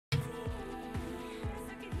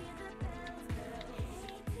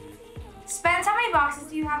Spence, how many boxes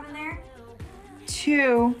do you have in there?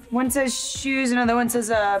 2. One says shoes, another one says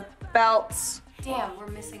belts. Damn, we're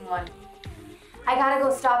missing one. I gotta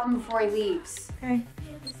go stop him before he leaves. Okay.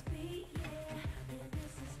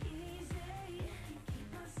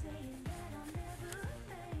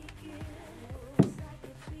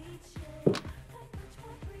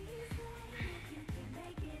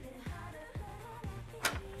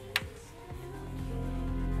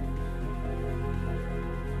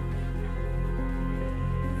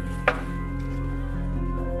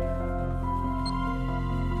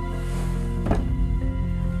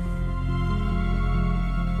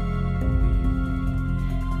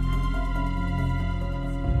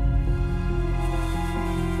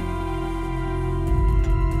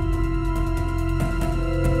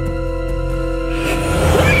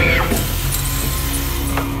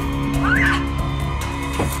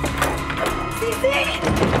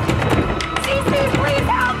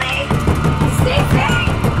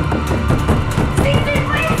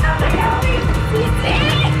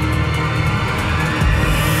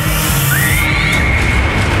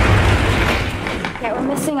 Okay, we're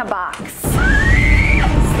missing a box.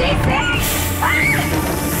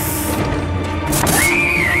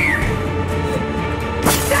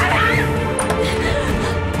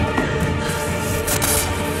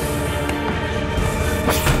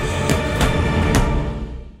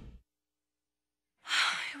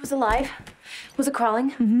 It was alive? Was it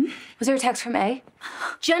crawling? Mm-hmm. Was there a text from A?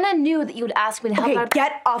 Jenna knew that you would ask me to help Okay, out.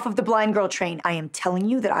 get off of the blind girl train. I am telling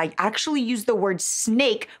you that I actually used the word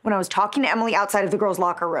snake when I was talking to Emily outside of the girls'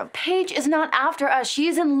 locker room. Paige is not after us. She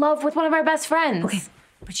is in love with one of our best friends. Okay,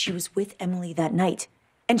 but she was with Emily that night.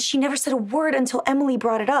 And she never said a word until Emily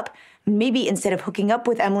brought it up. Maybe instead of hooking up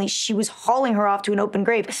with Emily, she was hauling her off to an open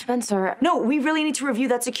grave. Spencer. No, we really need to review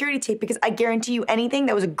that security tape because I guarantee you anything,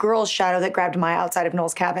 that was a girl's shadow that grabbed Maya outside of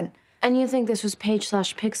Noel's cabin. And you think this was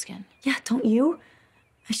Paige/Pigskin? Yeah, don't you?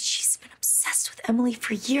 She's been obsessed with Emily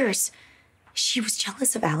for years. She was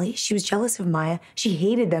jealous of Allie. She was jealous of Maya. She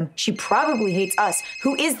hated them. She probably hates us.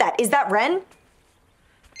 Who is that? Is that Ren?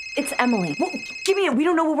 It's Emily. Well, give me it. We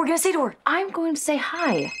don't know what we're gonna say to her. I'm going to say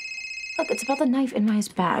hi. Look, it's about the knife in Maya's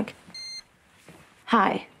bag.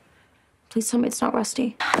 Hi. Please tell me it's not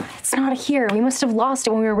rusty. It's not here. We must have lost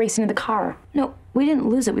it when we were racing to the car. No, we didn't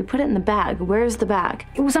lose it. We put it in the bag. Where's the bag?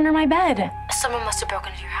 It was under my bed. Someone must have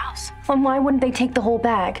broken into your house. Then why wouldn't they take the whole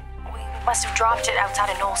bag? We must have dropped it outside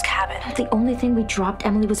of Noel's cabin. The only thing we dropped,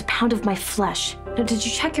 Emily, was a pound of my flesh. Now, did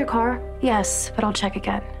you check your car? Yes, but I'll check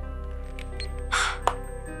again.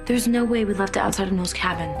 There's no way we left it outside of Noel's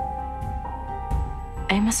cabin.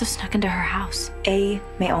 A must have snuck into her house. A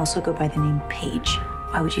may also go by the name Paige.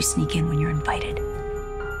 Why would you sneak in when you're invited?